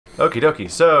Okie dokie,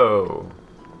 so...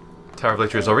 Tower of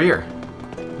Latria is over here.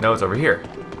 No, it's over here.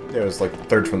 Yeah, it was like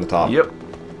third from the top. Yep.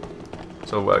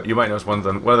 So you might notice one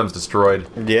of them's destroyed.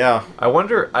 Yeah. I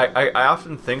wonder, I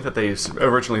often think that they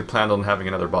originally planned on having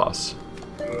another boss.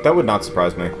 That would not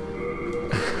surprise me.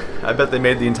 I bet they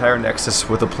made the entire Nexus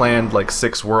with a planned, like,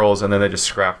 6 worlds, and then they just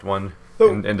scrapped one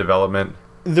in development.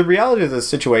 The reality of the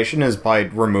situation is by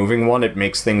removing one, it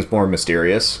makes things more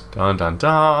mysterious. Dun dun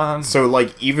dun! So,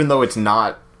 like, even though it's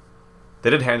not...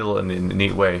 They did handle it in a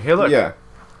neat way. Hey, look! Yeah.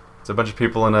 It's a bunch of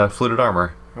people in fluted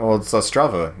armor. Well, it's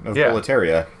Strava of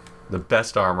Boletaria. The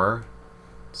best armor.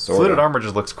 Sorta. Fluted armor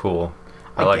just looks cool.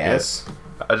 I like guess.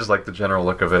 it. I just like the general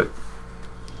look of it.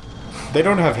 They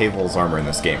don't have Havel's armor in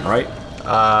this game, right?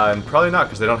 And probably not,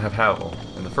 because they don't have Havel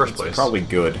in the first place. Probably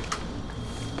good.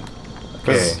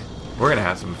 Okay, we're gonna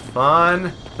have some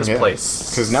fun. This place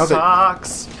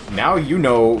sucks. Now you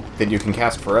know that you can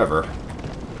cast forever.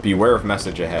 Beware of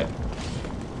message ahead.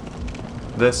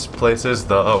 This place is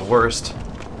the worst.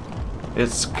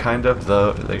 It's kind of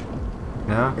the... like,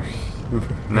 no?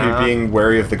 No. Are you being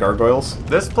wary of the gargoyles?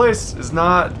 This place is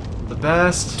not the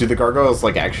best. Do the gargoyles,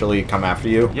 like, actually come after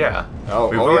you? Yeah.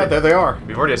 Yeah, there they are.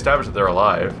 We've already established that they're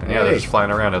alive. And yeah, they're just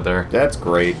flying around out there. That's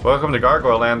great. Welcome to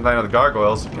Gargoyle Land of the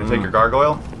Gargoyles. Can you take your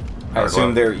gargoyle? I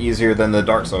assume they're easier than the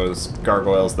Dark Souls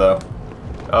gargoyles, though.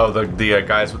 Oh, the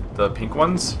guys with the pink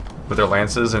ones? With their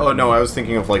lances? And, oh, no, I was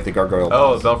thinking of, like, the gargoyle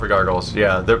Oh, the Belfry Gargoyles.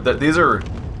 Yeah, these are...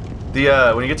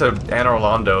 when you get to Anne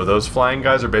Orlando, those flying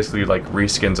guys are basically, like,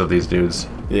 reskins of these dudes.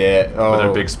 Yeah, With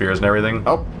their big spears and everything.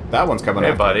 Oh, that one's coming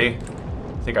Hey, buddy.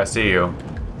 I think I see you.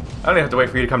 I don't even have to wait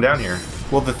for you to come down here.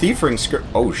 Well, the thief ring script...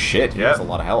 Oh, shit. He has a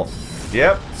lot of health.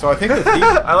 Yep. So I think the thief...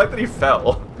 I like that he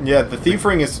fell. Yeah, the thief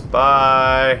ring is...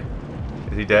 Bye.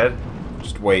 Is he dead?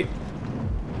 Just wait.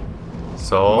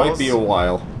 Souls? Might be a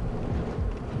while.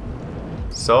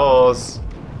 Souls.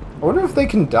 I wonder if they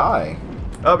can die.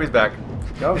 Oh, he's back.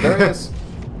 Oh, there he is.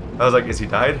 I was like, is he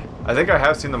died? I think I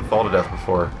have seen them fall to death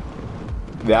before.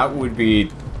 That would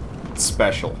be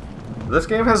special. This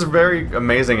game has very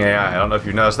amazing AI. I don't know if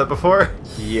you've noticed that before.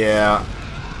 Yeah.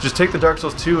 Just take the Dark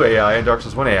Souls 2 AI and Dark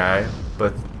Souls 1 AI,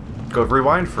 but go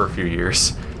rewind for a few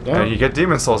years, and you get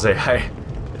Demon Souls AI.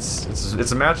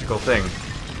 It's a magical thing.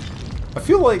 I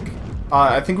feel like...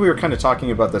 I think we were kind of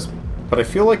talking about this, but I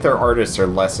feel like their artists are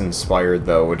less inspired,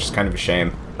 though, which is kind of a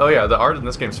shame. Oh yeah, the art in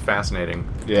this game is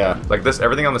fascinating. Yeah. Like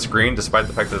everything on the screen, despite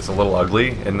the fact that it's a little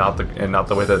ugly and not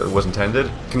the way that it was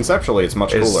intended. Conceptually, it's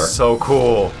much cooler. It's so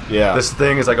cool. Yeah. This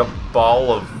thing is like a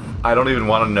ball of I don't even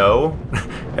want to know,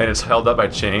 and it's held up by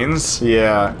chains.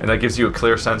 Yeah. And that gives you a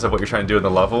clear sense of what you're trying to do in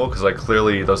the level, because like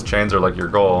clearly those chains are like your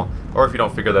goal. Or if you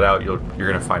don't figure that out, you're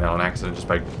gonna find out on accident just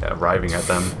by arriving at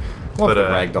them. Well, the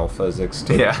ragdoll physics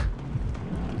too. Yeah.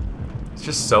 It's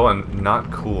just so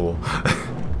not cool.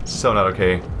 So not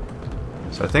okay.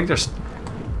 So I think there's...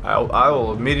 I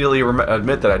will immediately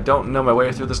admit that I don't know my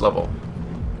way through this level.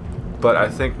 But I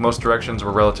think most directions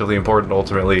were relatively important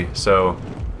ultimately, so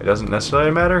it doesn't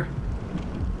necessarily matter.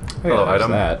 Hello,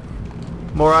 item. That.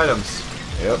 More items.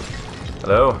 Yep.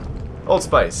 Hello. Old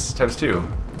Spice,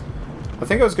 ×2. I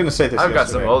think I was going to say this I've got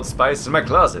some Old Spice in my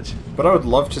closet. But I would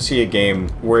love to see a game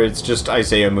where it's just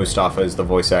Isaiah Mustafa as the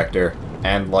voice actor,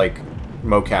 and like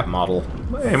mocap model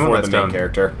for the main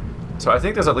character. So I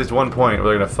think there's at least one point where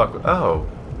they're gonna fuck with... Oh.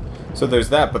 So there's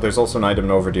that, but there's also an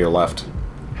item over to your left.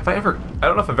 Have I ever... I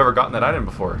don't know if I've ever gotten that item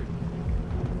before.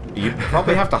 You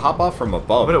probably have to hop off from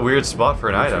above. What a weird spot for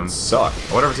an item. Suck.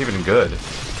 I wonder if it's even good.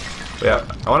 But yeah,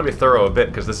 I want to be thorough a bit,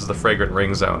 because this is the Fragrant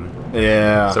Ring Zone.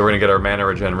 Yeah. So we're gonna get our mana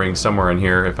regen ring somewhere in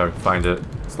here, if I can find it.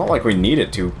 It's not like we need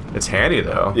it to. It's handy,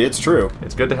 though. It's true.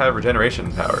 It's good to have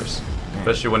regeneration powers.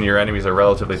 Especially when your enemies are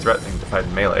relatively threatening to fight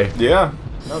in melee. Yeah.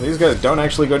 No, these guys don't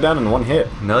actually go down in one hit.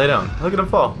 No, they don't. Look at them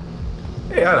fall.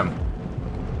 Hey, item.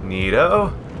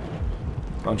 Neato.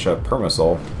 Bunch of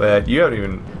permasoul. But you haven't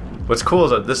even... What's cool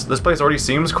is that this place already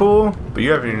seems cool, but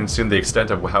you haven't even seen the extent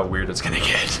of how weird it's gonna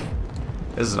get.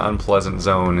 This is an unpleasant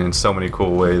zone in so many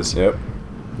cool ways. Yep.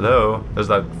 Though, there's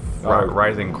that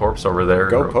writhing corpse over there.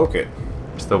 Go poke it.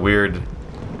 It's the weird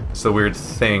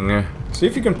thing. See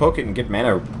if you can poke it and get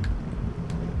mana.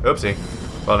 Oopsie.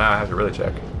 Well, now I have to really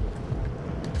check.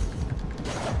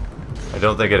 I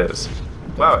don't think it is.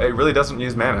 Wow, it really doesn't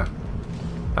use mana.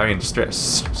 I mean,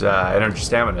 energy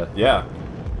stamina. Yeah.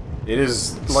 It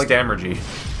is like... Stamergy.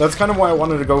 That's kind of why I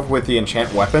wanted to go with the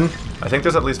enchant weapon. I think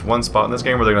there's at least one spot in this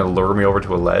game where they're going to lure me over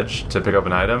to a ledge to pick up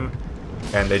an item,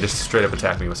 and they just straight up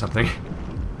attack me with something.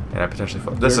 And I potentially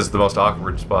fall. This is the most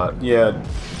awkward spot. Yeah.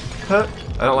 I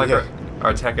don't like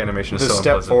our attack animation is so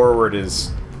unpleasant. The step forward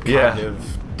is kind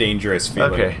of dangerous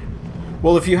feeling. Okay.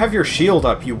 Well, if you have your shield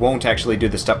up, you won't actually do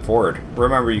the step forward.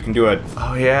 Remember, you can do it.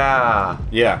 Oh, yeah.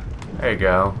 Yeah. There you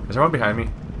go. Is there one behind me?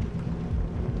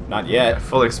 Not yet. I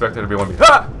fully expect there to be one behind.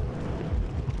 Ah!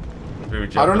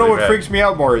 I don't know what freaks me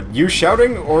out more, you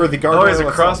shouting or the guard. Oh, he's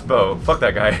a crossbow. Fuck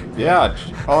that guy. Yeah.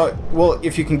 Well,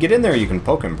 if you can get in there, you can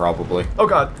poke him probably. Oh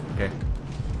god. Okay.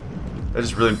 That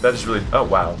just really. Oh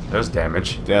wow. There's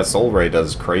damage. Yeah, Soul Ray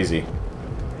does crazy.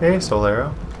 Hey, Soul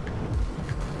Arrow.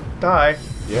 Die.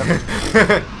 Yeah.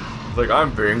 It's like,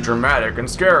 I'm being dramatic and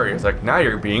scary. It's like, now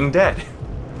you're being dead.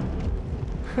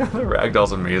 The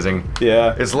ragdoll's amazing.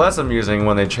 Yeah. It's less amusing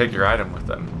when they take your item with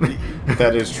them.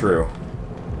 That is true.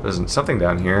 There's something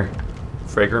down here.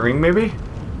 Fragrant ring, maybe?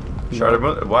 Shard of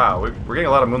moon. Wow, we're getting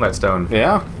a lot of moonlight stone.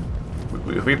 Yeah.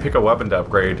 If we pick a weapon to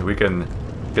upgrade, we can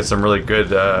get some really good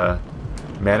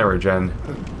mana regen.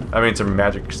 I mean, some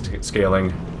magic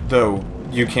scaling. Though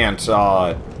you can't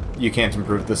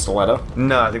improve the stiletto.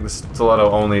 No, I think the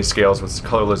stiletto only scales with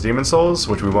colorless demon souls,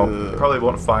 which we probably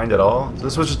won't find at all. So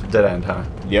this was just a dead end, huh?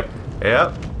 Yep.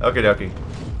 Yep. Okay, dokie.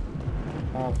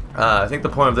 I think the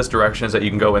point of this direction is that you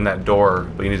can go in that door,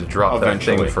 but you need to drop that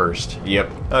thing first. Yep.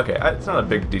 Okay, it's not a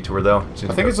big detour though.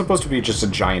 I think it's supposed to be just a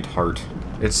giant heart.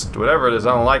 It's whatever it is.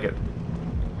 I don't like it.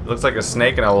 It looks like a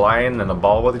snake and a lion and a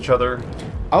ball with each other.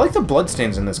 I like the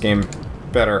bloodstains in this game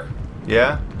better.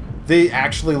 Yeah. They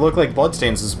actually look like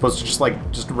bloodstains as opposed to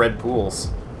just red pools.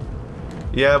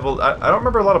 Yeah, well, I don't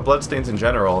remember a lot of bloodstains in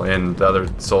general in the other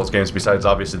Souls games besides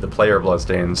obviously the player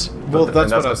bloodstains. Well,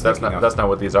 that's what I was thinking of. That's not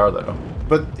what these are though.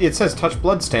 But it says touch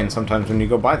bloodstains sometimes when you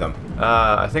go by them.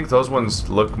 I think those ones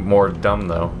look more dumb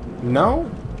though.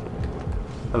 No?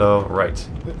 Hello, right.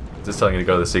 Just telling you to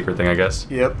go to the secret thing, I guess.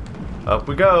 Yep. Up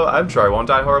we go. I'm sure I won't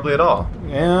die horribly at all.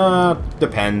 Yeah,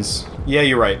 depends. Yeah,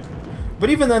 you're right. But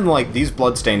even then, like, these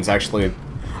bloodstains actually...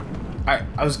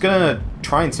 I was gonna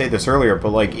try and say this earlier,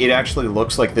 but, like, it actually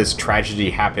looks like this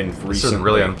tragedy happened recently. This is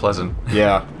really unpleasant.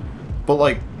 Yeah. But,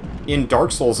 like, in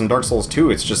Dark Souls and Dark Souls 2,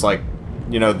 it's just like,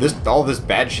 you know, all this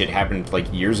bad shit happened,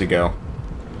 like, years ago.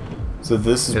 So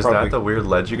this is probably... Is that the weird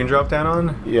ledge you can drop down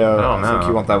on? Yeah, I don't know. I think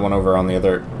you want that one over on the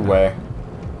other way.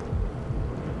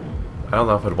 I don't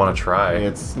know if I'd want to try.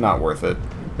 It's not worth it.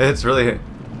 It's really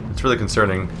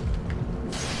concerning.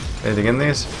 Anything in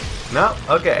these? No?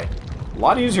 Okay. A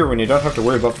lot easier when you don't have to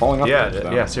worry about falling off the edge, though.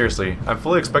 Yeah, seriously. I'm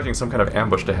fully expecting some kind of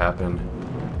ambush to happen.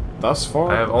 Thus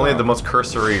far? I have only the most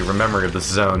cursory memory of this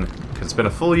zone, because it's been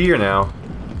a full year now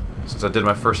since I did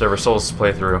my first ever Souls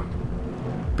playthrough.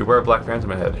 Beware Black Phantom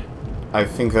ahead. I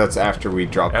think that's after we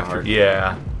drop the heart.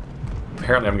 Yeah.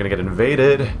 Apparently I'm gonna get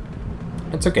invaded.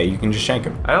 It's okay, you can just shank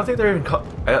him. I don't think they're even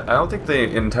I don't think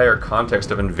the entire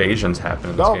context of invasions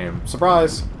happen in this game.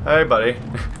 Surprise! Hey, buddy.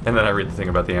 And then I read the thing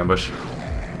about the ambush.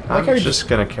 I'm just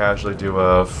gonna casually do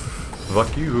a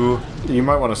fuck you. You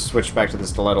might want to switch back to the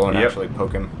stiletto and actually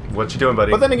poke him. What you doing,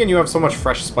 buddy? But then again, you have so much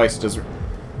fresh spice to...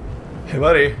 Hey,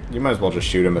 buddy. You might as well just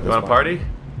shoot him at this point. You want a party?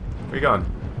 Where you going?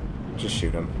 Just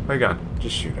shoot him. Where you going?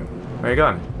 Just shoot him. Where you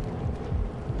going?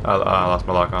 I lost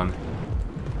my lock on.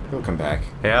 He'll come back.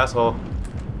 Hey, asshole.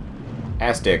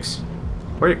 Ass dicks.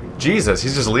 Where you... Jesus,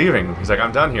 he's just leaving. He's like,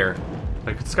 I'm done here.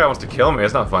 Like, this guy wants to kill me.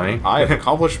 It's not funny. I have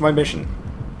accomplished my mission.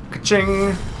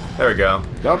 Ka-ching! There we go.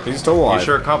 Yup, he's still alive. You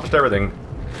sure accomplished everything.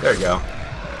 There you go.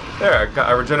 There,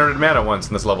 I regenerated mana once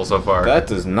in this level so far. That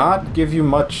does not give you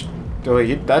much...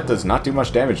 That does not do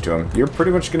much damage to him. You're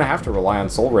pretty much gonna have to rely on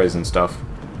soul rays and stuff.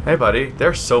 Hey, buddy.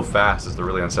 They're so fast is the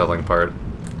really unsettling part.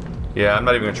 Yeah, I'm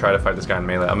not even gonna try to fight this guy in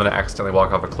melee. I'm gonna accidentally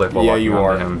walk off a cliff while walking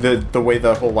onto him. The way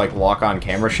the whole, like, lock-on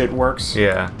camera shit works.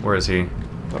 Yeah, where is he?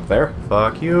 Up there.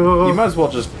 Fuck you. You might as well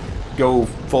just go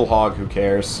full hog, who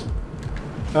cares?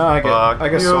 I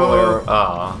guess Soul Arrow.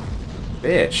 Aw.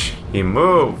 Bitch. He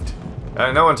moved.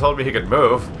 No one told me he could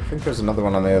move. I think there's another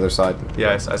one on the other side.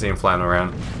 Yeah, I see him flying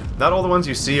around. Not all the ones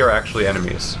you see are actually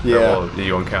enemies. Yeah. That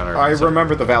you encounter. I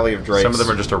remember the Valley of Drakes. Some of them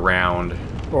are just around.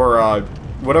 Or,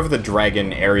 whatever the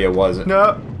dragon area was.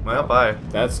 No. Well, bye.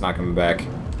 That's not coming back.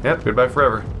 Yep, goodbye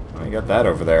forever. I got that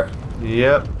over there.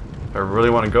 Yep. I really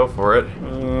want to go for it.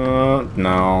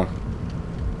 No.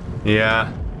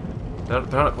 Yeah.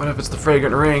 What if it's the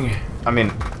fragrant ring? I mean,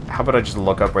 how about I just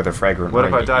look up where the fragrant ring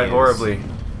ring is? What if I die horribly?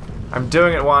 I'm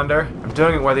doing it, Wander. I'm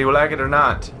doing it whether you like it or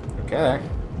not. Okay.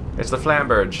 It's the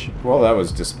Flamberge. Well, that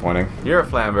was disappointing. You're a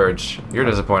Flamberge. You're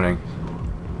disappointing.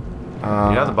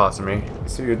 You're not the boss of me.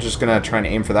 So you're just gonna try and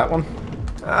aim for that one?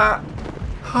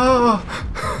 Oh.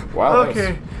 Wow.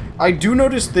 Okay. I do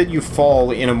notice that you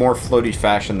fall in a more floaty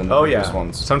fashion than the previous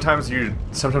ones. Sometimes the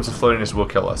floatiness will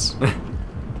kill us.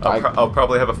 I'll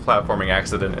probably have a platforming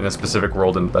accident in a specific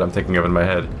world that I'm thinking of in my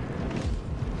head.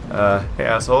 Hey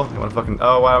asshole, you wanna fucking...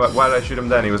 Oh, why did I shoot him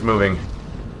then? He was moving.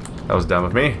 That was dumb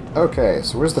of me. Okay,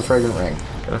 so where's the fragrant ring?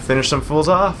 Gotta finish some fools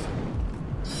off.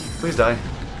 Please die.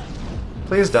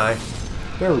 Please die.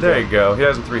 There we go. There you go. He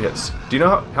has in 3 hits. Do you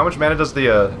know how much mana does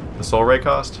the Soul Ray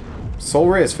cost? Soul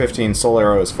Ray is 15, Soul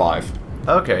Arrow is 5.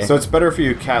 Okay. So it's better if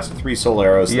you cast 3 Soul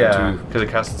Arrows yeah, than 2. because it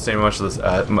casts the same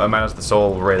amount as the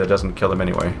Soul Ray that doesn't kill them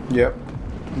anyway. Yep.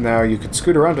 Now you could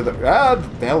scoot around to the... Ah,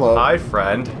 hello. Hi,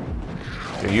 friend.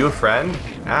 Are you a friend?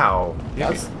 Ow.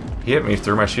 Yes. He hit me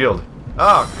through my shield.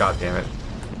 Oh, god damn it.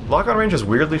 Lock-on range is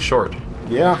weirdly short.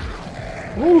 Yeah.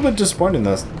 A little bit disappointed in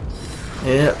this.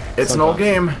 Yeah, it's an old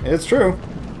game. It's true.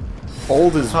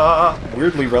 Old is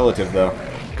weirdly relative, though.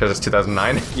 Because it's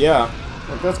 2009? Yeah.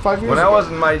 Like, that's 5 years When ago. I was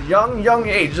in my young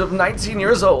age of 19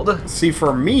 years old. See,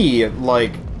 for me,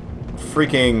 like,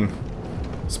 freaking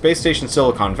Space Station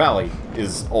Silicon Valley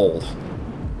is old.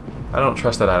 I don't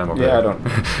trust that item over there. Yeah, I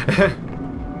don't.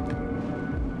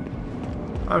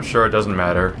 I'm sure it doesn't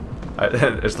matter.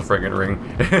 It's the friggin' ring.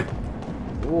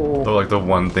 Ooh. Like the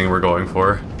one thing we're going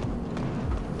for.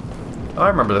 Oh, I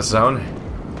remember this zone.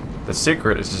 The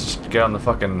secret is just get on the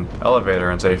fucking elevator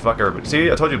and say, fuck everybody.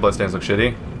 See, I told you bloodstains look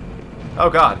shitty. Oh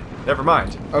god, never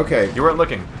mind. Okay. You weren't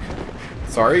looking.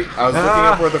 Sorry, I was looking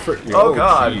up where the Oh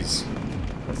god. Jeez.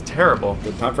 That's terrible.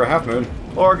 Good time for a half moon.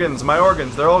 Organs, my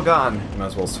organs, they're all gone. Might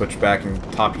as well switch back and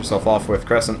top yourself off with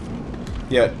Crescent.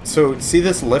 Yeah, so see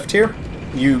this lift here?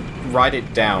 You ride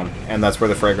it down, and that's where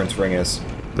the fragrance ring is.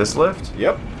 This lift?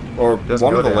 Yep. Or Doesn't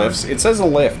one go of the down. lifts. It says a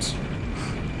lift.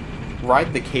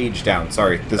 Ride the cage down.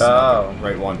 Sorry, this is not the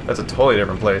right one. That's a totally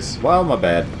different place. Well, my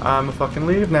bad. I'm a fucking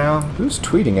leave now. Who's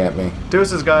tweeting at me?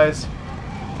 Deuces, guys.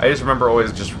 I just remember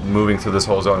always just moving through this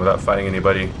whole zone without fighting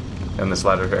anybody in this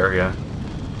ladder area.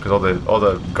 Because all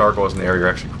the gargoyles in the area are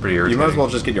actually pretty irritating. You might as well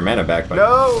just get your mana back.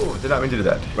 No! Did not mean to do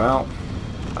that. Well,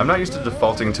 I'm not used to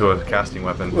defaulting to a casting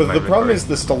weapon. well the problem is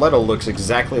the stiletto looks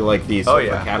exactly like the Sulfur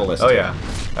Catalyst. Oh yeah.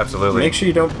 Absolutely. Make sure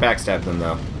you don't backstab them,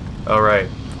 though. Oh right.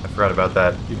 I forgot about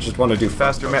that. You just want to do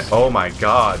Faster mana. Oh my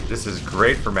god. This is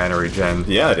great for mana regen.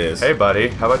 Yeah, it is. Hey buddy,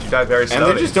 how about you die very slowly?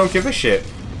 And they just don't give a shit.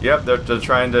 Yep, they're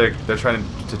trying to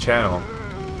channel.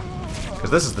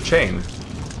 Because this is the chain.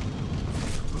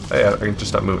 Oh, yeah, I can just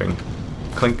stop moving.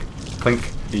 Clink, clink,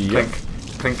 Yep.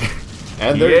 clink, clink.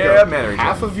 And there you go. mana regen.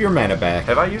 Half of your mana back.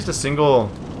 Have I used a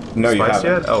single No, you spice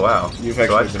haven't. yet? Oh wow. You've so I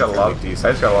actually just been got a lot. fairly decent.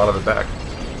 I just got a lot of it back.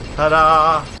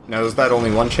 Ta-da! Now, is that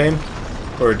only one chain?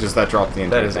 Or does that drop the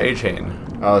entire That is thing? a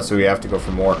chain. Oh, so we have to go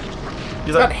for more. You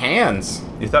It's got thought, hands.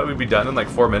 you thought we'd be done in like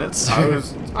 4 minutes?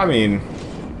 I mean...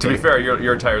 To be fair,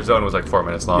 your entire zone was like 4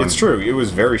 minutes long. It's true, it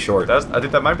was very short. I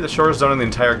think that might be the shortest zone in the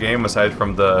entire game, aside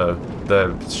from the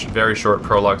very short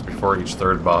prologues before each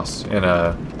third boss in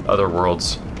other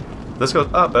worlds. This goes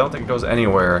up. I don't think it goes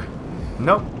anywhere.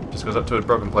 Nope, just goes up to a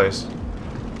broken place.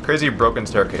 Crazy broken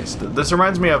staircase. This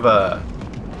reminds me of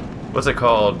what's it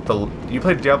called? You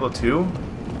played Diablo 2,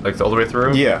 like all the way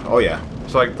through. Yeah, oh yeah.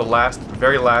 So like the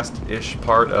very last-ish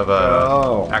part of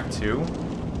Act 2.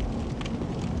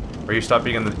 Where you stop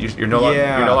being in the you're no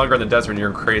longer in the desert and you're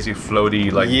in crazy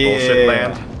floaty like bullshit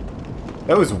land.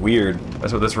 That was weird.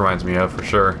 That's what this reminds me of for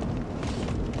sure.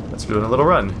 Let's do a little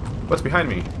run. What's behind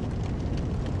me?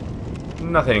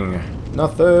 Nothing.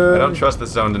 Nothing. I don't trust this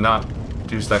zone to not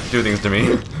do things to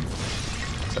me.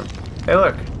 So, hey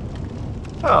look.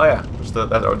 Oh yeah.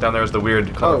 Down there is the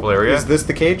weird colorful area. Is this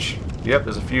the cage? Yep,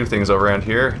 there's a few things around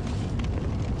here.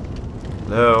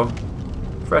 Hello.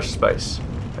 Fresh spice.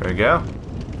 There we go.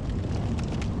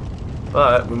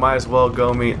 But we might as well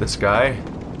go meet this guy.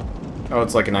 Oh,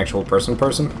 it's like an actual person?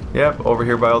 Yep, over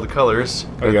here by all the colors.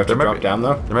 Oh, you have to There might drop be- down,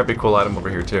 though? There might be a cool item over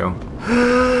here, too.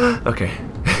 Okay.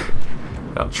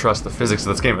 I don't trust the physics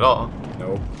of this game at all.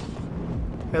 No.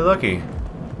 Hey, looky.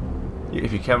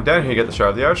 If you come down here, you get the Shard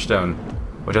of the Archstone.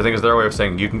 Which I think is their way of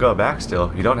saying, you can go back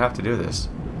still. You don't have to do this.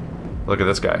 Look at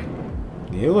this guy.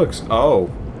 He looks... Oh.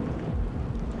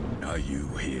 Are you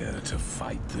here to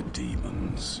fight the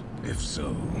demons? If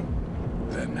so,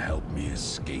 then help me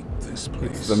escape this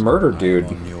place. It's the murder dude.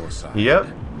 I'm on your side. Yep.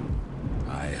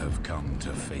 I have come to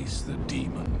face the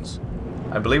demons.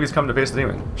 I believe he's come to face the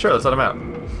demon. Sure, let's let him out.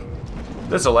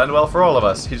 This'll end well for all of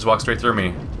us. He just walked straight through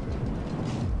me.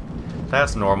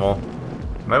 That's normal.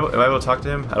 Am I able to talk to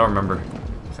him? I don't remember.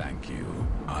 Thank you.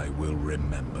 I will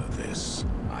remember this.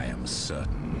 I am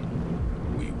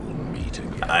certain we will meet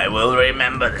again. I will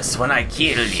remember this when I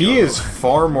kill you. He is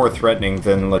far more threatening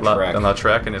than Latria. And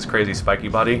Latria and his crazy spiky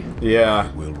body. Yeah.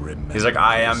 I will remember. He's like,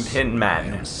 I am this. Pin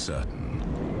Man. I am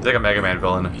certain He's like a Mega Man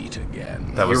villain. meet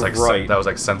again. That was You're like right. that was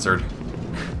like censored.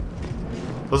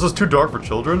 This is too dark for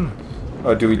children.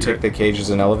 Oh, do we take the cage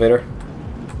as an elevator?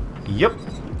 Yep.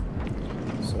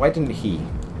 So why didn't he?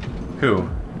 Who?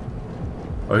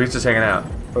 Oh, he's just hanging out.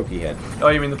 Pokey head. Oh,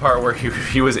 you mean the part where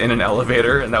he was in an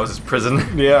elevator and that was his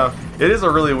prison? Yeah. It is a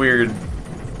really weird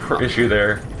issue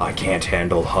there. I can't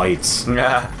handle heights.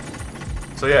 Yeah.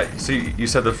 So yeah, so you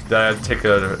said that I had to take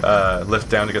a lift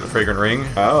down to get the fragrant ring.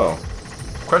 Oh.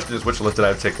 Question is, which lift did I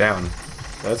have to take down?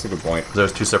 That's a good point.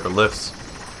 There's 2 separate lifts.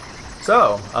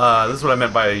 So, this is what I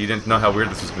meant by you didn't know how weird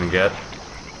this was going to get.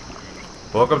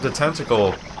 Welcome to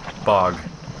Tentacle Bog.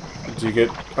 Did you get...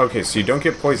 Okay, so you don't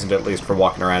get poisoned at least for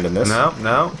walking around in this? No,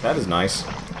 no. That is nice.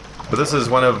 But this is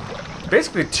one of...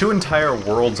 Basically, 2 entire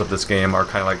worlds of this game are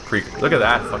kind of like Look at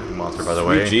that fucking monster, by the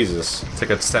way. Sweet Jesus. It's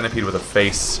like a centipede with a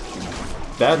face.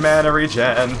 That Mana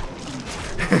regen.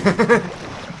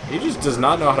 He just does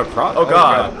not know how to Oh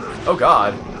god. Oh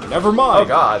god. Never mind. Oh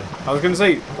god. I was gonna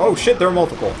say, oh shit, there are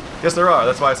multiple. Yes, there are.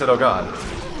 That's why I said oh god.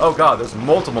 Oh god, there's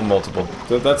multiple.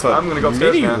 That's a I'm gonna go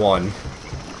upstairs mini now. one.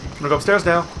 I'm gonna go upstairs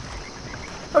now.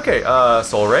 Okay,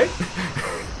 Soul Ray.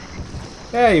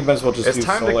 Yeah, you might as well just It's use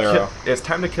time Soul Arrow. It's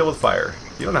time to kill with fire.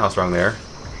 You don't know how strong they are.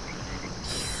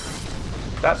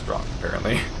 That's strong,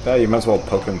 apparently. Yeah, you might as well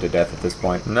poke him to death at this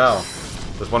point. No.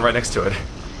 There's one right next to it.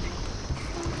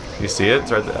 You see it?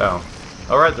 It's right there. Oh.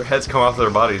 Alright, their heads come off their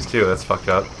bodies too. That's fucked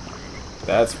up.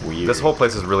 That's weird. This whole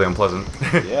place is really unpleasant.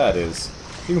 Yeah, it is.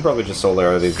 You can probably just Soul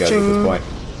Arrow these guys at this point.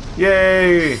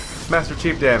 Yay! Master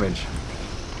Chief damage.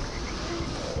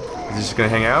 Is he just gonna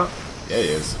hang out? Yeah, he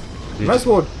is. He Might as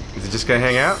well... Is he just gonna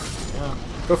hang out? Yeah.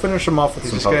 Go finish him off with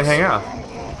He's some just gonna pokes. hang out.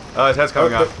 Oh, his head's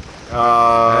coming off.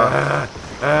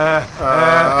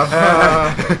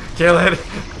 Kill it!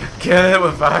 Kill it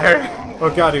with fire! Oh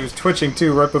god, he was twitching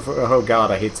too right before... Oh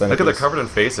god, I hate centipedes. Look at they're covered in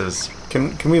faces.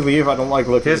 Can we leave? I don't like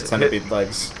looking His- at centipede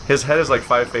legs. His head is like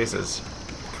 5 faces.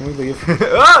 Can we leave?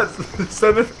 Ah!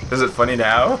 Is it funny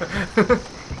now? Is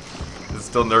it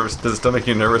still nervous? Does it still make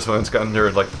you nervous when it's got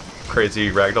under like crazy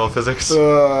ragdoll physics?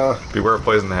 Beware of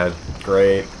poison head.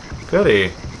 Great.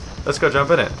 Goody. Let's go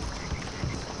jump in it.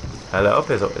 Hello,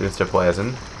 Mr.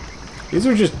 Poison. These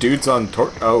are just dudes on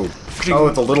Oh,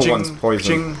 the little one's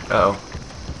poisoned. Oh.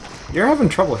 You're having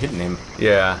trouble hitting him.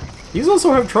 Yeah. He's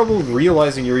also having trouble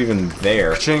realizing you're even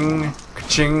there. Ka-ching.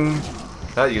 Ka-ching.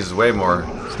 That uses way more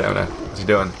stamina. What's he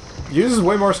doing? Uses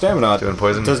way more stamina. Doing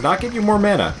poison? Does not get you more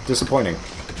mana. Disappointing.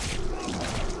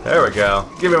 There we go.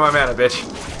 Give me my mana, bitch.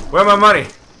 Where my money?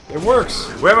 It works.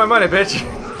 Where my money, bitch?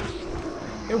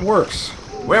 It works.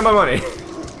 Where my money?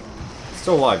 It's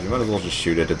still alive. You might as well just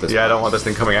shoot it at this Yeah, I point. don't want this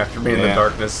thing coming after me in the Yeah.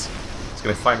 darkness. It's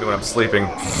gonna find me when I'm sleeping.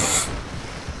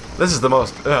 This is the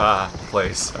most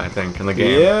place, I think, in the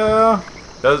game. Yeah.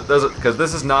 Because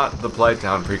this is not the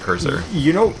Blighttown precursor.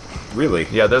 You know, really.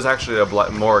 Yeah, there's actually a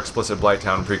more explicit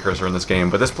Blighttown precursor in this game,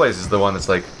 but this place is the one that's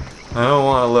like, I don't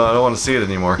want to see it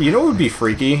anymore. You know what would be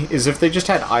freaky is if they just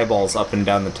had eyeballs up and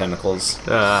down the tentacles.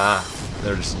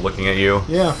 They're just looking at you.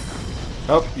 Yeah.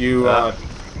 Oh, you.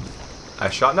 I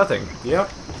shot nothing.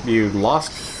 Yep. You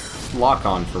lost lock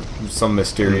on for some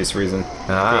mysterious reason.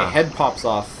 Ah. Okay, head pops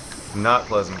off. Not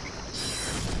pleasant.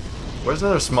 Where's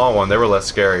another small one? They were less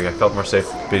scary. I felt more safe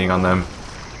beating on them.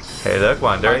 Hey, look,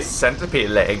 Wander. Centipede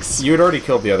legs. You had already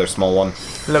killed the other small one.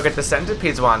 Look at the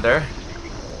centipedes, Wander.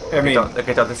 I mean, Look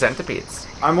at all the centipedes.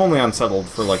 I'm only unsettled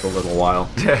for like a little while.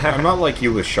 I'm not like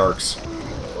you with sharks.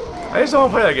 I just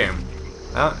don't want to play that game.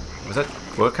 Was that...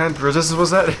 What kind of resistance was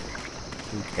that?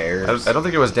 Who cares? I don't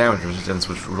think it was damage resistance,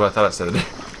 which was what I thought it said.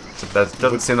 That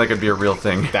doesn't seem like it'd be a real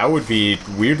thing. That would be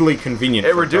weirdly convenient.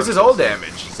 It for reduces Dark all Souls.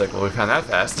 damage. It's like, well, we found that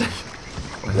fast.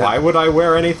 Why would I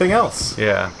wear anything else?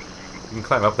 Yeah. You can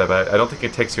climb up that, but I don't think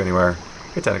it takes you anywhere.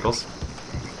 Hey, tentacles.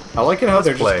 I like it how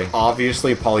they're play. just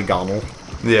obviously polygonal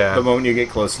Yeah. the moment you get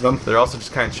close to them. They're also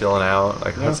just kind of chilling out.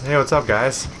 Like, Yeah. hey, what's up,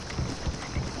 guys?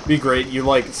 Be great. You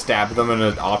like stab them and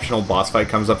an optional boss fight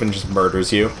comes up and just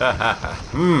murders you.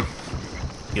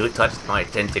 You touched my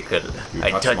tentacle. You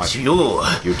I touched touch my- you.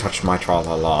 You touched my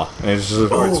tra-la-la. And it just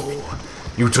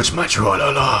You touched my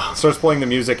tra-la-la. starts playing the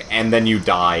music and then you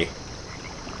die.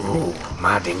 Ooh,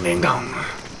 my ding ding dong.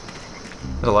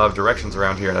 There's a lot of directions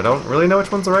around here, and I don't really know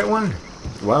which one's the right one.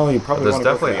 Well, you probably There's want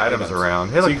to go for definitely the items around.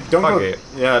 Hey, look, See, don't go, Foggate.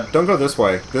 yeah, don't go this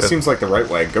way. This seems like the right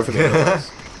way. Go for the other way.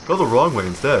 Go the wrong way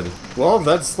instead. Well,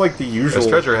 that's like the usual.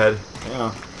 There's treasure head.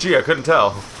 Yeah. Gee, I couldn't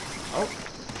tell. Oh,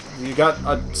 you got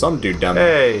some dude down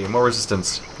there. Hey, more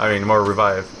resistance. I mean, more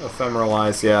revive.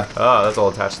 Ephemeralize, yeah. Oh, that's all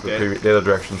attached to the, Okay. the other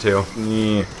direction, too.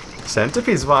 Yeah.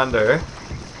 Centipedes wander.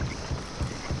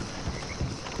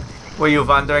 Were you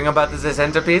wondering about the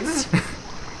centipedes?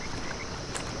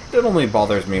 It only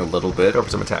bothers me a little bit. Go for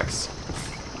some attacks.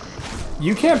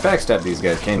 You can't backstab these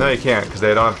guys, can you? No, you can't, because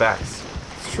they don't have backs.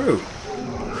 It's true.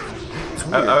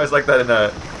 I always like that in a...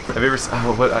 Have you ever...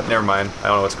 Oh, what, never mind. I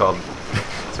don't know what it's called.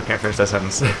 It's can't finish that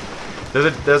sentence.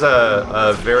 there's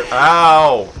a very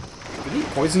ow. Did he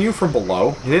poison you from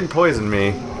below? He didn't poison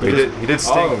me. But he did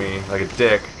sting me like a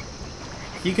dick.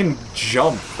 He can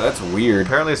jump. That's weird.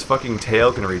 Apparently his fucking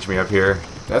tail can reach me up here.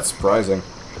 That's surprising.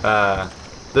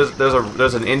 There's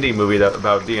an indie movie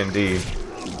about D&D,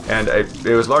 and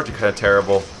it was largely kind of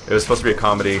terrible. It was supposed to be a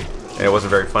comedy, and it wasn't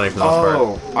very funny for the most part.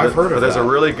 Oh, I've heard of that. There's a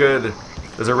really good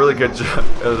joke.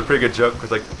 It was a pretty good joke.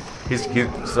 It's like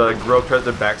Grove tries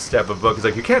to backstab a book. He's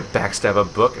like, you can't backstab a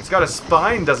book. It's got a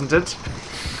spine, doesn't it?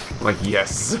 I'm like,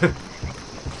 yes.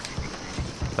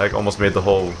 Like almost made the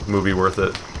whole movie worth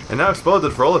it. And now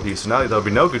exploded it for all of you, so now there'll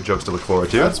be no good jokes to look forward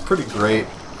to. That's pretty great.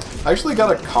 I actually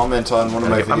got a comment on one of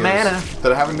my videos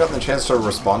that I haven't gotten the chance to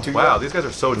respond to Wow, yet. these guys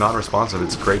are so non-responsive.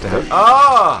 It's great to have.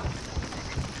 Ah!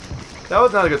 That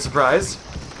was not a good surprise.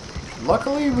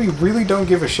 Luckily, we really don't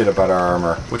give a shit about our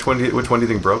armor. Which one do you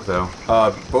think broke though?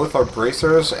 Both our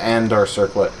bracers and our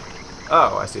circlet.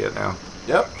 Oh, I see it now.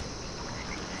 Yep.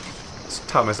 Just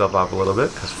top myself off a little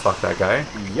bit, because fuck that guy.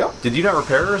 Yep. Did you not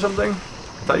repair it or something?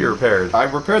 I thought you repaired. I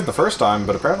repaired the first time,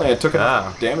 but apparently I took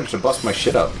enough damage to bust my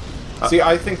shit up. See,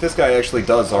 I think this guy actually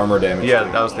does armor damage. Yeah,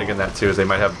 I was thinking that too, is they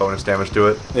might have bonus damage to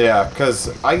it. Yeah,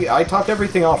 because I topped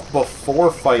everything off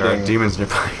before fighting. Demons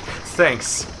nearby.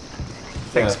 Thanks.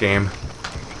 Thanks, game.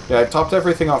 Yeah, I topped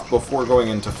everything off before going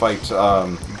into fight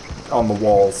on the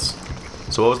walls.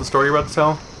 So what was the story you were about to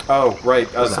tell? Oh, right.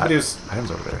 Items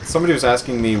over there. Somebody was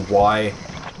asking me why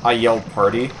I yell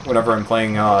party whenever I'm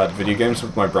playing video games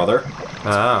with my brother.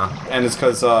 Ah. And it's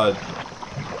because I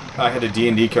had a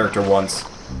D&D character once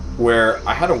where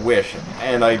I had a wish,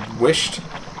 and I wished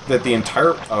that the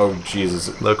entire... Oh,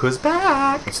 Jesus. Look who's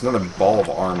back! It's another ball of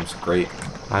arms. Great.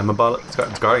 I'm a ball... It's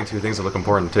guarding two things that look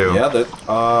important, too. Yeah,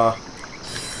 that...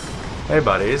 Hey,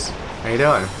 buddies. How you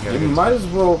doing? You might as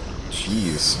well...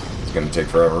 Jeez. It's gonna take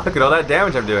forever. Look at all that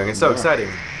damage I'm doing. It's so exciting.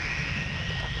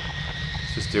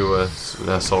 Let's just do a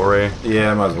soul ray.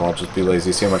 Yeah, might as well just be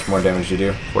lazy. See how much more damage you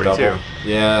do. 42. Double.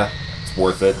 Yeah, it's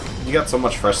worth it. You got so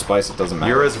much fresh spice, it doesn't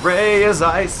matter. You're as ray as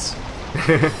ice.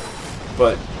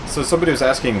 But, so somebody was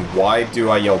asking, why do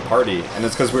I yell party? And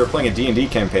it's because we were playing a D&D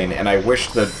campaign, and I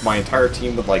wished that my entire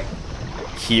team would, like,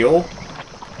 heal.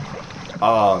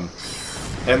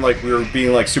 And, like, we were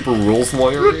being, like, super rules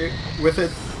lawyer with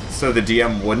it, so the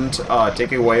DM wouldn't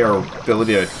take away our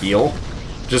ability to heal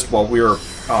just while we were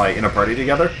in a party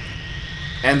together.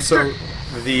 And so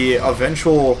the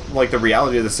eventual, like, the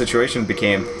reality of the situation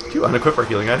became... Do you unequip our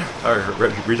healing item? Our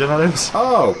regen items?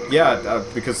 Oh, yeah,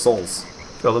 because souls.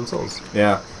 Fill them souls.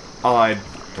 Yeah. I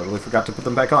totally forgot to put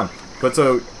them back on. But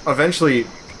so, eventually,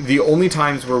 the only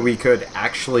times where we could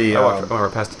actually... I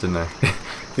walked past it, didn't I?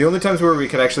 The only times where we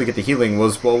could actually get the healing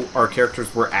was while our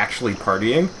characters were actually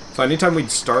partying. So anytime we'd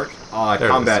start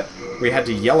combat, we had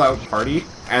to yell out party,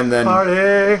 and then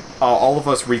Party! All of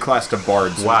us reclassed to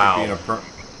bards. So wow. we could be in a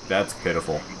That's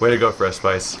pitiful. Way to go, Fresh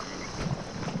Spice.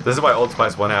 This is why Old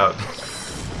Spice won out.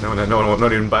 No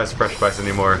one even buys Fresh Spice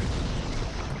anymore.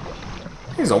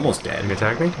 He's almost dead. Can you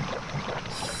attack me?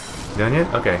 Done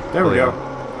yet? Okay. There we go.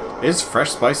 Is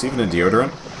Fresh Spice even a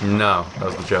deodorant? No, that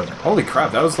was the joke. Holy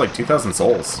crap, that was like 2,000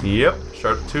 souls. Yep.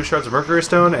 2 shards of Mercury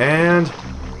Stone and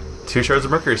 2 shards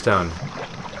of Mercury Stone.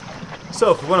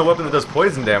 So, if we want a weapon that does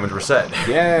poison damage, we're set.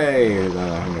 Yay! I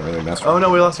haven't really messed with Oh no,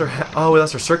 we lost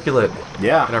our circlet.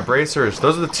 Yeah. And our bracers.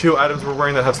 Those are the 2 items we're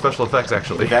wearing that have special effects,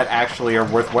 actually. That actually are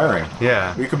worth wearing.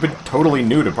 Yeah. We could be totally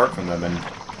nude apart from them and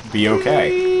be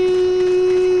okay.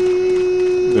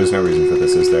 There's no reason for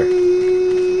this, is there?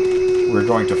 We're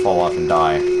going to fall off and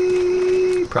die.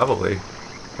 Probably.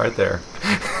 Right there.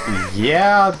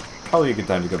 Yeah, probably a good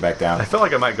time to go back down. I felt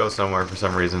like I might go somewhere for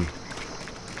some reason.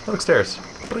 Oh, look, stairs.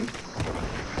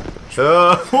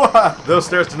 What? Those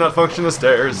stairs did not function as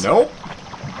stairs. Nope.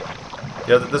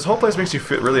 Yeah, this whole place makes you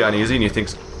feel really uneasy, and you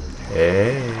think,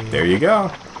 hey. There you go.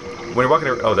 When you're walking,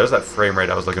 oh, there's that frame rate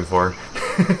I was looking for.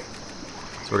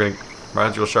 So we're gonna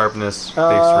magical sharpness, thief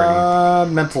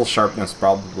ring. Mental sharpness,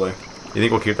 probably. You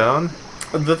think we'll keep that on?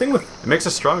 The thing with It makes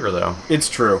us stronger, though. it's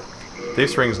true.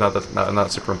 Thief's ring's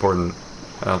not super important,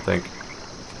 I don't think.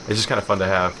 It's just kind of fun to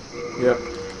have. Yep.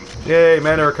 Yay,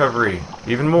 mana recovery.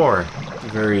 Even more.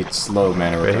 Very slow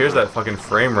manner. But here's that fucking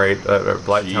frame rate that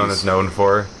Blighttown is known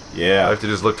for. Yeah. I have to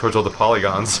just look towards all the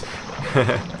polygons. Is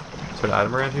there an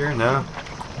item around here? No?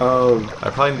 Oh. I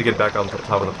probably need to get back on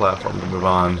top of the platform to move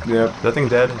on. Yep. Is that thing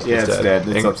dead? Yeah, it's dead.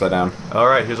 It's upside down.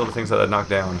 Alright, here's all the things that I knocked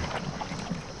down.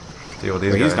 Let's deal with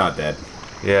these But guys. he's not dead.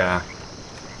 Yeah.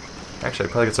 Actually,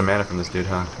 I probably get some mana from this dude,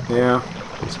 huh? Yeah.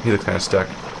 He looks kind of stuck.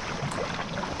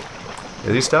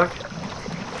 Is he stuck?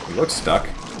 He looks stuck.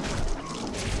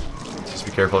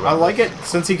 be careful about I like it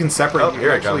since he can separate. Oh, you here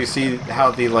can it actually comes. see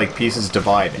how the like pieces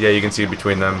divide. Yeah, you can see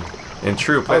between them. In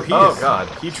true play. Oh, God.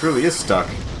 He truly is stuck.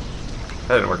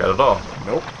 That didn't work out at all.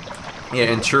 Nope. Yeah,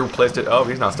 in true placed it. Oh,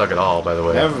 he's not stuck at all, by the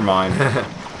way. Never mind.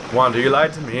 Wanda, you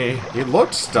lied to me. He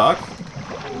looked stuck.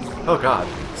 Oh, God.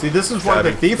 See, this is why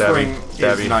the Stabby, thief stabby, ring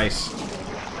stabby. is nice.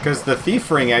 Because the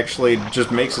thief ring actually just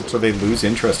makes it so they lose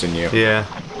interest in you. Yeah.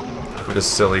 Which is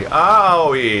silly.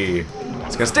 Owie!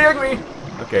 It's gonna sting me!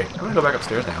 Okay, I'm gonna go back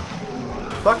upstairs now.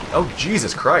 Fuck. Oh,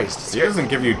 Jesus Christ. He doesn't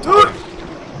give you time.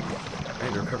 I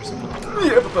need to recover some.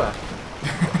 Yeah, papa.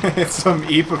 It's some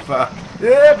Ipapa.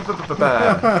 Yeah,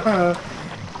 papa.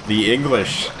 The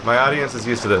English. My audience is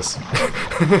used to this.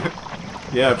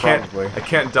 Yeah, Can't, probably. I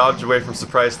can't dodge away from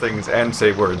surprise things and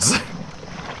say words.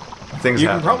 Things You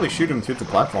happen. can probably shoot him through the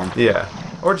platform. Yeah.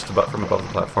 Or just about from above the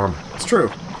platform. It's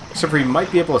true. Except for he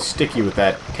might be able to stick you with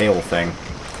that tail thing.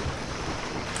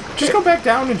 Just go back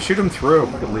down and shoot him through.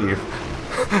 I'm gonna leave.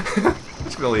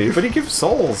 Just gonna leave. But he gives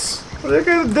souls. That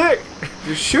guy's a dick.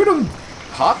 Just shoot him.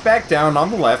 Hop back down on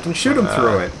the left and shoot him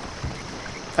through it.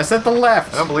 I said the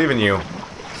left. I don't believe in you.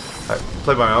 I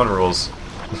play by my own rules.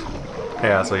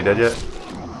 Yeah, so he dead yet?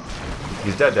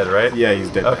 He's dead, right? Yeah, he's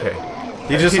dead. Okay.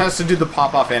 He just has to do the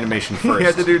pop-off animation first. He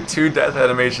had to do 2 death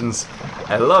animations.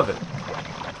 I love it.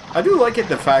 I do like it,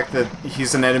 the fact that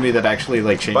he's an enemy that actually,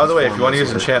 like, changes By the way, if form you want to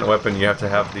use or- enchant weapon, you have to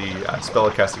have the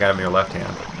spellcasting item in your left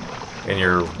hand. And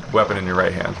your weapon in your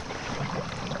right hand.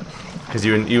 Because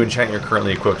you enchant your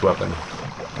currently equipped weapon.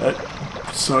 That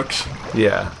sucks.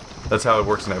 Yeah. That's how it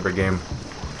works in every game.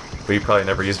 But you probably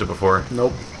never used it before.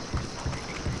 Nope.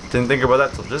 Didn't think about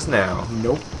that till just now.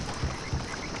 Nope.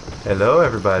 Hello,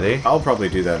 everybody. I'll probably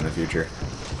do that in the future.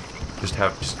 Just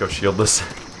go shieldless.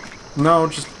 No,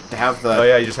 just have the... Oh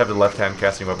yeah, you just have the left hand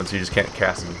casting weapon, so you just can't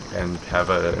cast and have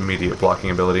an immediate blocking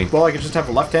ability. Well, I could just have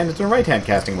a left-handed and a right-hand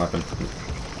casting weapon.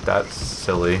 That's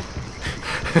silly.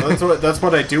 That's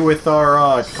what I do with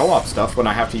our co-op stuff when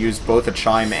I have to use both a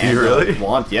chime and You really? a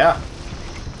wand. Yeah.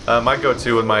 My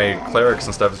go-to with my clerics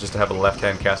and stuff is just to have a left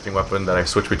hand casting weapon that I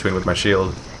switch between with my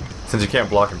shield. Since you can't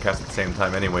block and cast at the same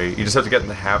time anyway, you just have to get in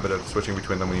the habit of switching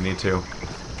between them when you need to.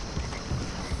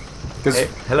 Because Hey,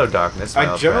 hello, darkness. I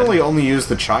my old generally friend. only use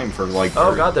the chime for, like, Oh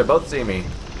very god, they're both seeing me.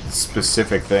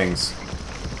 specific things.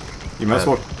 You might as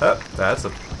well... That's a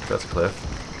cliff.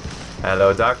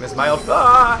 Hello, darkness, my old.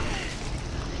 Ah!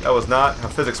 That was not how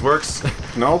physics works.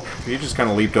 Nope, you just kind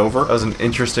of leaped over. That was an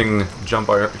interesting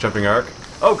jumping arc.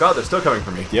 Oh god, they're still coming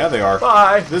for me. Yeah, they are.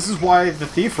 Bye. This is why the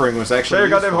thief ring was actually Shut your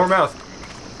goddamn useful. whore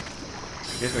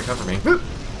mouth. He's gonna come for me.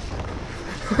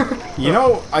 You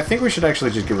know, I think we should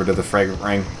actually just get rid of the fragment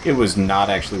ring. It was not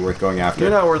actually worth going after. You're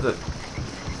not worth it.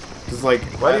 Because, like,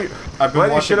 Why do you? I've been Why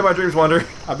do you watching, shit on my dreams, Wander?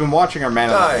 I've been watching our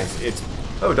mana Die. levels. It's...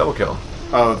 Oh, double kill.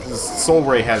 Oh, Soul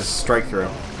Ray has strike through.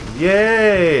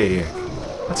 Yay!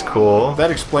 That's cool. That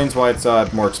explains why it's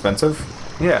more expensive.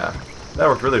 Yeah, that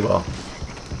worked really well.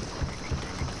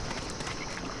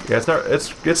 Yeah, it's not.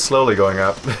 It's slowly going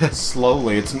up.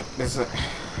 Slowly, it's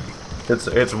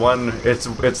It's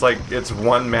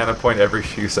one mana point every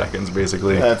few seconds,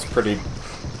 basically. that's pretty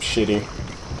shitty.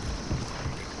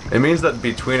 It means that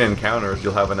between encounters,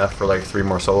 you'll have enough for like 3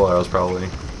 more soul arrows, probably,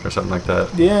 or something like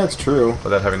that, Yeah, it's true.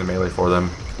 without having to melee for them.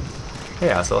 Hey,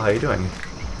 asshole, how you doing?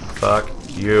 Fuck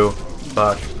you.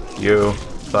 Fuck you.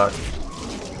 Fuck.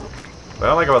 What I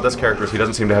don't like about this character is he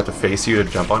doesn't seem to have to face you to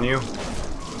jump on you,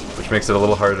 which makes it a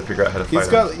little harder to figure out how to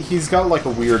fight He's got like a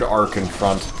weird arc in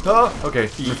front. him. Oh, okay.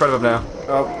 I'm in front of him now.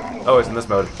 Oh, Oh, it's in this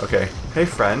mode. Okay. Hey,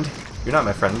 friend. You're not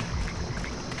my friend.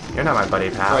 You're not my buddy,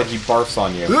 pal. right, he barfs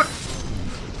on you.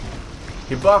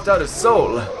 He barfed out his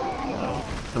soul,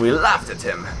 and we laughed at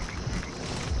him.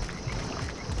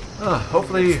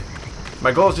 Hopefully,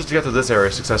 my goal is just to get to this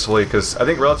area successfully, because I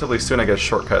think relatively soon I get a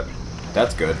shortcut,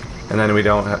 That's good. and then we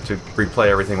don't have to replay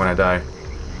everything when I die.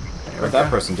 What'd that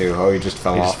person do? Oh, he just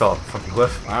fell He off. just fell off a fucking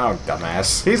cliff. Wow,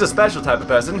 dumbass. He's a special type of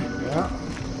person. Yeah.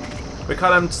 We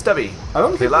call him Stubby. I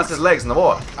don't He think lost his legs in the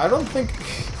war. I don't think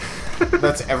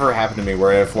that's ever happened to me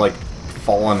where I've like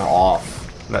fallen off.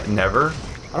 Never?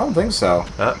 I don't think so.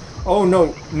 Uh, Oh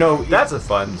no, no. that's a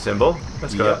fun symbol.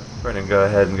 Let's go. Yep. We're gonna go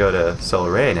ahead and go to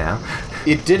Solar Ray now.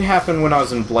 It did happen when I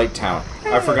was in Blight Town.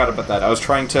 I forgot about that. I was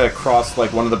trying to cross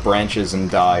like one of the branches and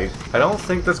died. I don't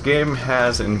think this game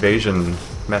has invasion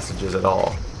messages at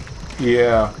all.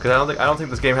 Yeah. Because I don't think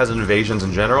this game has invasions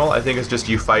in general. I think it's just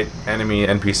you fight enemy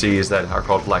NPCs that are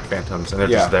called Black Phantoms, and they're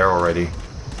Yeah. just there already,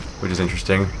 which is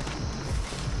interesting.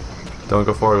 Don't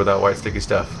go forward with that white sticky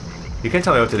stuff. You can't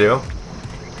tell me what to do.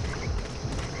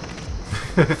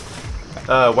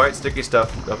 White sticky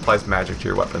stuff applies magic to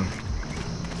your weapon.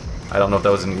 I don't know if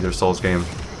that was in either Souls game.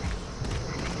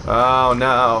 Oh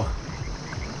no.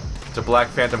 It's a Black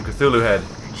Phantom Cthulhu head.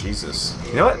 Jesus.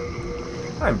 You know what?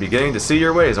 I'm beginning to see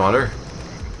your ways, Wander.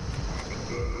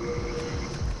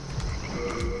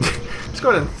 Let's go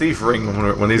ahead and thief ring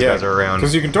when these guys are around.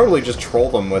 Because you can totally just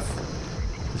troll them with...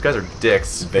 These guys are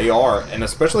dicks. They are, and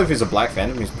especially if he's a Black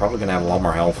Phantom, he's probably going to have a lot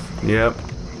more health. Yep.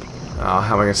 Oh,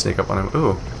 how am I going to sneak up on him?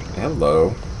 Ooh.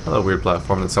 Hello. Hello, weird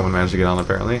platform that someone managed to get on,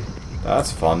 apparently.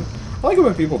 That's fun. I like it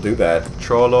when people do that.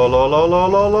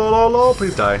 Troll-lo-lo-lo-lo-lo-lo-lo.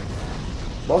 Please die.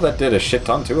 Well, that did a shit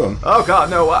ton to him. Oh god,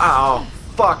 no. Wow.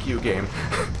 Fuck you, game.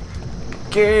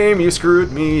 Game, you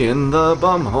screwed me in the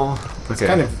bumhole. Okay. It's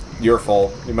kind of your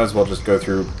fault. You might as well just go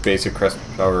through basic crest...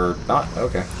 Or not?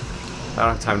 Okay. I don't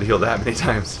have time to heal that many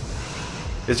times.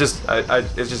 It's just,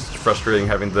 it's just frustrating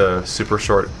having the super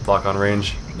short lock-on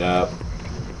range.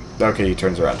 Okay, he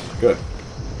turns around. Good.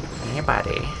 Hey,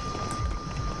 buddy.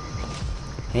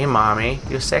 Hey, mommy.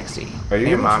 You're sexy. Are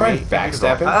you gonna try and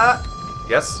backstab him?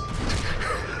 Yes.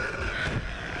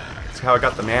 That's how I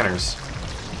got the manners.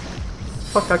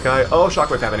 Fuck that guy. Oh,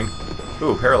 shockwave happening.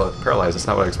 Ooh, paralyzed. That's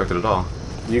not what I expected at all.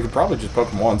 You could probably just poke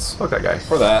him once. Fuck that guy.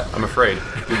 Or that. I'm afraid.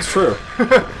 It's true.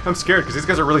 I'm scared because these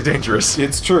guys are really dangerous.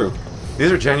 It's true.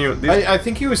 These are genuine. I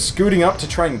think he was scooting up to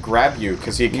try and grab you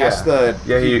because he cast the...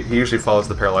 Yeah, he usually follows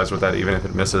the paralyzed with that even if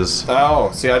it misses.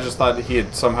 Oh, see, I just thought he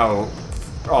had somehow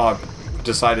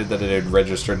decided that it had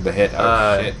registered the hit.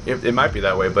 Oh, shit. It might be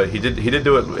that way, but he did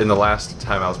do it in the last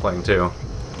time I was playing too.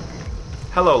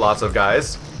 Hello, lots of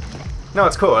guys. No,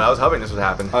 it's cool. I was hoping this would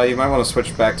happen. You might want to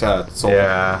switch back to Soul.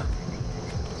 Yeah.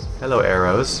 Hello,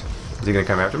 arrows. Is he gonna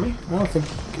come after me? I don't think...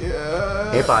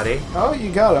 Hey, buddy. Oh,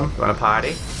 you got him. You want a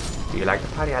party? Do you like the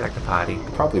party? I like the party.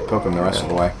 Probably poke him the rest of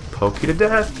the way. Poke you to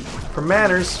death. For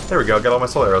manners. There we go. Got all my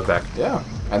soul arrows back. Yeah.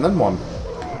 And then one.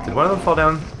 Did one of them fall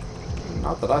down?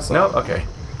 Not that I saw. No? Okay.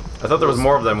 I thought there was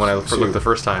more of them when I looked the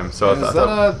first time. So I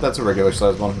thought... That's a regular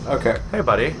sized one. Okay. Hey,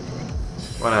 buddy.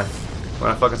 Wanna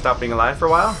fucking stop being alive for a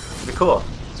while? It'd be cool.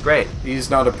 It's great. He's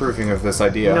not approving of this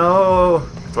idea. No.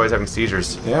 That's why he's having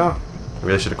seizures. Yeah. I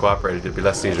really should have cooperated. It'd be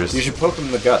less seizures. You should poke him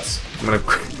in the guts.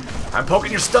 I'm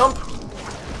poking your stump!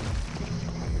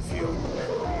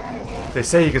 They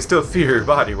say you can still feel your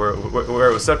body where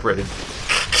it was separated.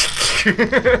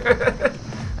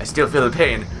 I still feel the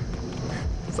pain.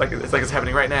 It's like it's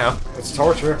happening right now. It's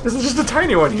torture. This is just a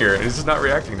tiny one here, and he's just not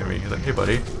reacting to me. He's like, hey,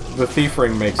 buddy. The thief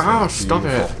ring makes Oh, it stop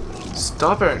beautiful. it.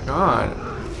 Stop it, God.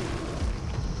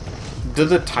 Do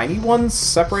the tiny ones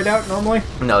separate out normally?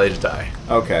 No, they just die.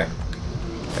 Okay.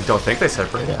 I don't think they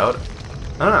separate out.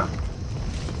 I don't know.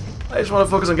 I just want to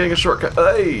focus on getting a shortcut.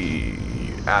 Hey,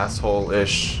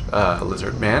 asshole-ish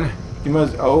lizard man. You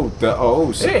must...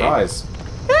 surprise.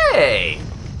 Hey!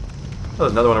 Oh,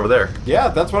 there's another one over there. Yeah,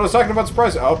 that's what I was talking about,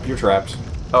 surprise. Oh, you're trapped.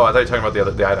 Oh, I thought you were talking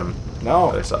about the item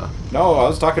No. that I saw. No, I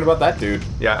was talking about that dude.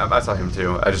 Yeah, I saw him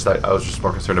too. I was just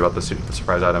more concerned about the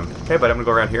surprise item. Hey, buddy, I'm gonna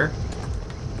go around here.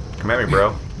 Come at me,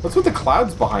 bro. What's with the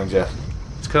clouds behind you?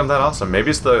 It's because I'm that awesome. Maybe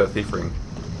it's the thief ring.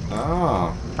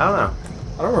 Oh. I don't know.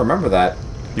 I don't remember that.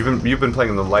 You've been playing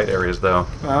in the light areas though.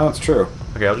 Oh, that's true.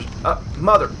 Okay, I'll just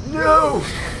mother no.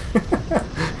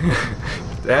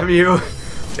 Damn you!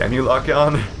 Damn you,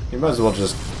 lock-on. You might as well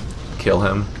just... Kill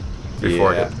him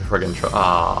before Yeah. I get in trouble.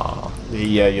 Ah.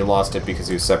 Yeah, you lost it because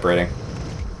he was separating.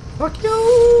 Fuck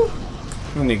you!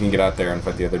 And you can get out there and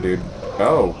fight the other dude.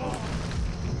 Oh.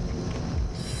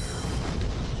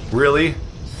 Really?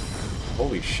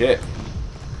 Holy shit.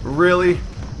 Really?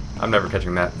 I'm never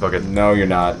catching that. Fuck it. No, you're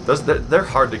not. They're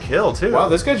hard to kill too. Wow,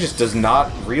 this guy just does not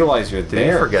realize you're Did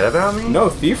there. you forget about me? No,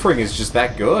 Thief Ring is just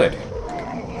that good.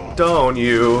 Don't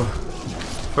you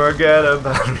forget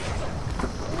about me.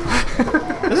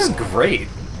 This is great.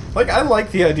 Like, I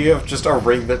like the idea of just a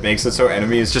ring that makes it so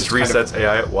enemies Just kind resets of...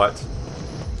 AI at what?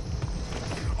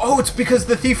 Oh, it's because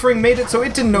the Thief Ring made it so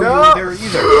it didn't know No! you were there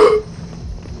either.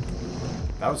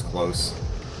 That was close.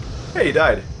 Hey, he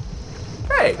died.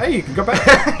 Hey! Hey, you can go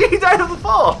back. He died of the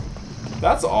fall!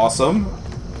 That's awesome.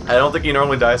 I don't think he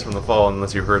normally dies from the fall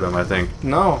unless you hurt him, I think.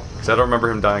 No. Because I don't remember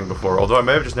him dying before, although I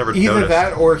may have just never Either noticed.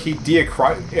 that or he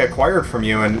acquired from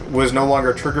you and was no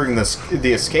longer triggering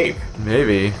the escape.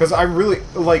 Maybe. Because I really...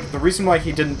 Like, the reason why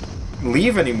he didn't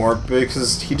leave anymore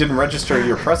because he didn't register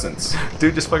your presence.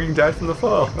 Dude just fucking died from the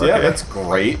fall. Okay. Yeah, that's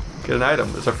great. Get an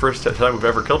item. It's our first time we've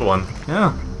ever killed one.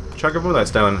 Yeah. Chunk of Moonlight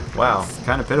Stone. Wow.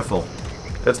 Kind of pitiful.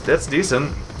 That's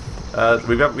decent.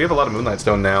 We have a lot of Moonlight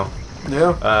Stone now.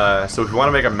 Yeah. So if we want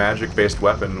to make a magic-based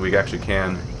weapon, we actually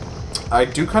can. I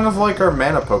do kind of like our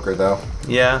mana poker, though.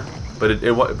 Yeah, but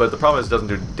but the problem is it doesn't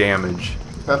do damage.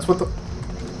 That's what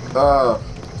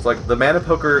It's like the mana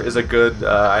poker is a good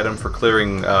item for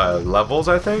clearing levels,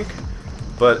 I think.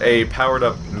 But a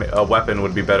powered-up weapon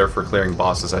would be better for clearing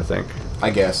bosses, I think.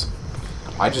 I guess.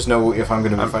 I just know if I'm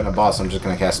going to be fighting a boss, I'm just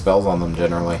going to cast spells on them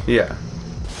generally. Yeah.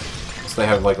 So they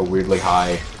have like a weirdly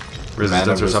high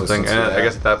Resistance or something. resistance, And yeah. I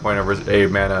guess at that point, a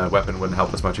mana weapon wouldn't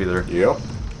help us much either. Yep.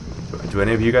 Do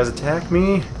any of you guys attack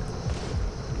me?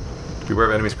 Beware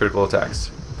of enemies' critical attacks.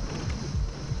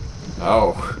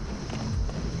 Oh.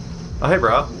 Oh, hey,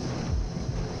 bro.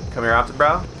 Come here often,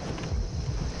 bro?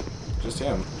 Just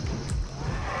him.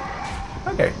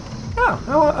 Okay. Oh,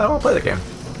 I don't want to play the game.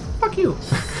 Fuck you.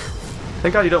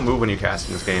 Thank God you don't move when you cast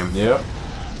in this game. Yep.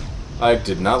 I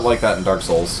did not like that in Dark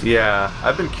Souls. Yeah,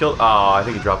 I've been killed. Oh, I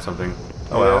think he dropped something.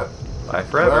 Oh, well. Bye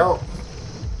forever. Well,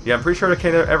 Yeah, I'm pretty sure I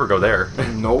can't ever go there.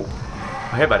 nope.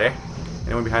 Oh, hey, buddy.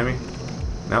 Anyone behind me?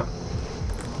 No?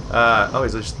 Oh,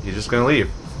 he's just gonna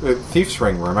leave. Thief's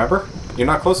Ring, remember? You're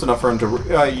not close enough for him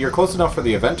to... you're close enough for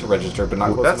the event to register, but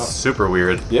not close That's enough... super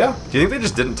weird. Yeah, Do you think they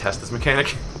just didn't test this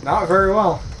mechanic? not very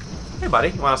well. Hey, buddy,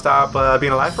 you want to stop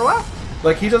being alive for a while?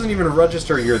 Like, he doesn't even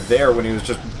register you're there when he was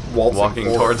just Walking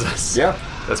forward. towards us. Yeah.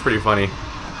 That's pretty funny.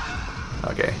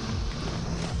 Okay.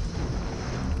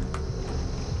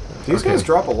 These guys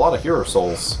drop a lot of hero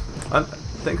souls.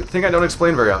 Thing I don't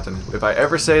explain very often. If I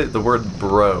ever say the word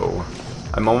bro,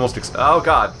 I'm almost oh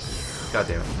god. God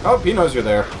damn it. Oh, he knows you're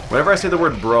there. Whenever I say the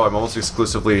word bro, I'm almost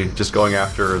exclusively just going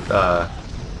after oh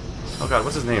god,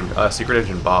 what's his name? Secret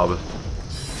Agent Bob.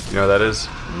 You know who that is?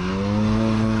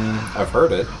 I've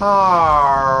heard it.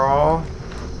 Oh.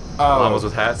 Oh, Llamas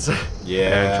with hats.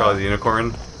 yeah. And Charlie the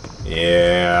Unicorn.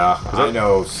 Yeah, I that-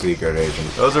 know Secret Agent.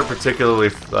 Those are particularly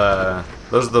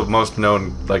those are the most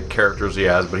known like characters he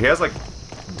has, but he has like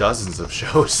dozens of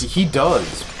shows. He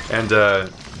does. And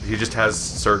he just has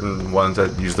certain ones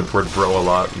that use the word bro a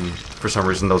lot, and for some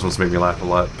reason those ones make me laugh a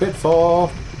lot. Pitfall.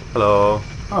 Hello.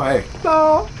 Oh, hey.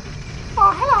 Hello.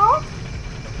 Oh, hello.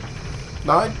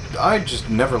 No, I just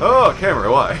never... Oh,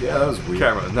 camera, why? Yeah, that was weird.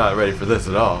 Camera's not ready for this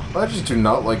at all. I just do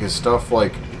not like his stuff.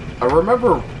 Like, I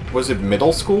remember, was it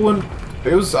middle school? And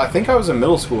it was. I think I was in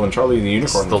middle school when Charlie and the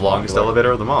This Unicorn is the was longest popular.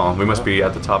 elevator of them all. We must be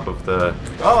at the top of the...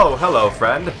 Oh, hello,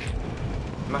 friend.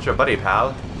 I'm not your buddy,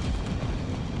 pal.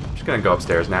 Just gonna go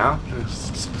upstairs now.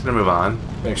 Just gonna move on.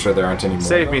 Make sure there aren't any more.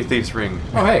 Save me, Thief's Ring.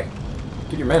 Oh, hey.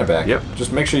 Get your mana back. Yep.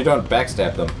 Just make sure you don't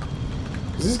backstab them.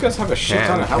 Because these guys have a shit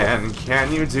ton of health.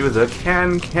 Can you do the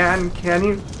can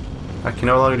you? I can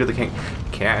no longer do the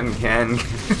can.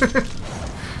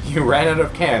 You ran out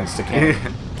of cans to can.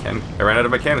 I ran out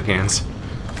of my cans.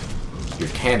 Your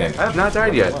cannon. I have not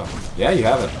died yet. Yeah, you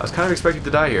haven't. I was kind of expecting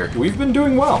to die here. We've been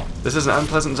doing well. This is an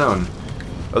unpleasant zone.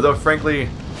 Although, frankly,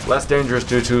 less dangerous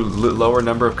due to lower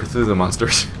number of Cthulhu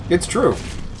monsters. It's true.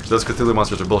 Those Cthulhu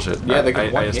monsters are bullshit. Yeah, they I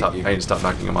can need to stop. you. I need to stop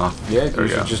knocking them off. Yeah, There you we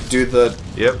go. should just do the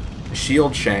Yep.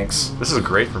 shield shanks. This is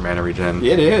great for mana regen.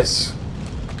 It is.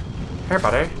 Here,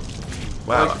 buddy.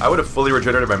 Wow, Like- I would have fully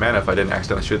regenerated my mana if I didn't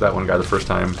accidentally shoot that one guy the first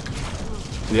time.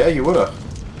 Yeah, you would've.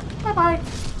 Bye-bye.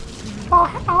 Oh,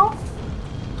 hello.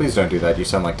 Please don't do that. You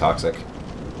sound like toxic.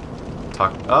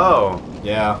 Oh.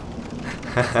 Yeah.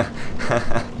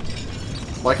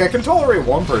 Like, I can tolerate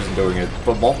one person doing it,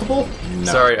 but multiple? No.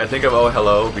 Sorry, I think of Oh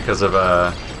Hello because of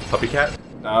Puppy Cat.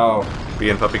 Oh.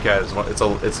 Being Puppy Cat is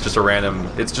it's just a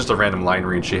random line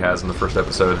read she has in the first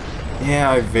episode.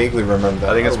 Yeah, I vaguely remember that.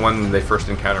 I think it's when they first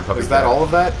encounter Puppy Cat. Is that all of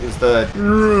that? Is the...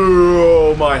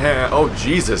 Oh my hand! Oh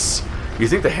Jesus! You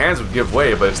think the hands would give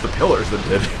way, but it's the pillars that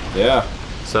did. Yeah.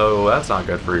 So that's not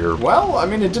good for your. Well, I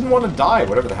mean, it didn't want to die,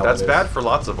 whatever the hell That's it is. bad for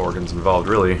lots of organs involved,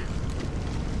 really.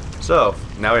 So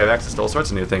now we have access to all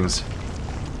sorts of new things.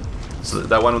 So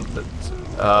that one,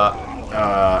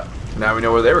 now we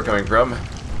know where they were coming from.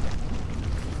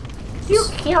 You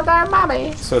killed our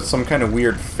mommy. So it's some kind of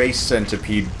weird face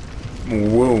centipede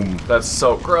womb. That's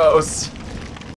so gross.